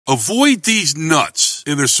Avoid these nuts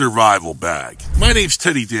in a survival bag. My name's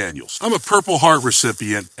Teddy Daniels. I'm a Purple Heart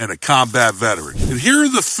recipient and a combat veteran. And here are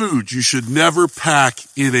the foods you should never pack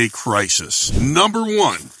in a crisis. Number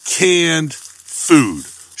 1, canned food.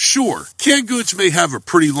 Sure, canned goods may have a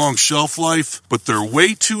pretty long shelf life, but they're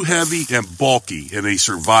way too heavy and bulky in a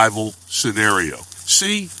survival scenario.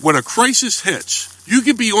 See, when a crisis hits, you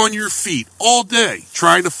can be on your feet all day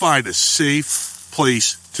trying to find a safe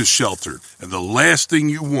place to shelter. And the last thing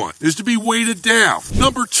you want is to be weighted down.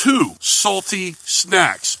 Number 2, salty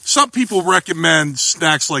snacks. Some people recommend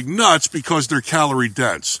snacks like nuts because they're calorie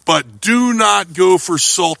dense, but do not go for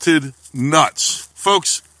salted nuts.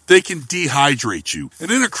 Folks, they can dehydrate you.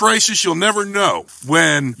 And in a crisis, you'll never know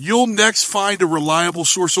when you'll next find a reliable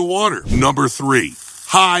source of water. Number 3,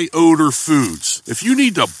 high odor foods. If you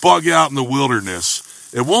need to bug out in the wilderness,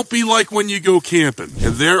 it won't be like when you go camping.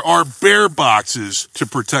 And there are bear boxes to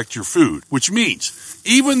protect your food, which means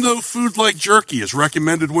even though food like jerky is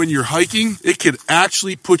recommended when you're hiking, it could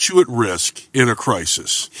actually put you at risk in a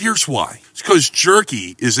crisis. Here's why. It's because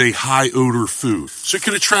jerky is a high odor food, so it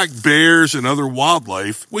can attract bears and other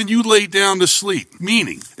wildlife when you lay down to sleep,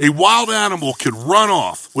 meaning a wild animal could run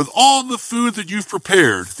off with all the food that you've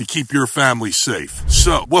prepared to keep your family safe.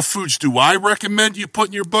 So, what foods do I recommend you put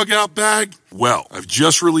in your bug out bag? Well, I've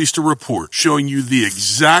just released a report showing you the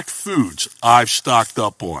exact foods I've stocked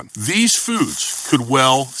up on. These foods could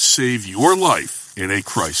well save your life in a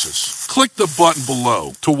crisis. Click the button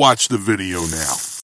below to watch the video now.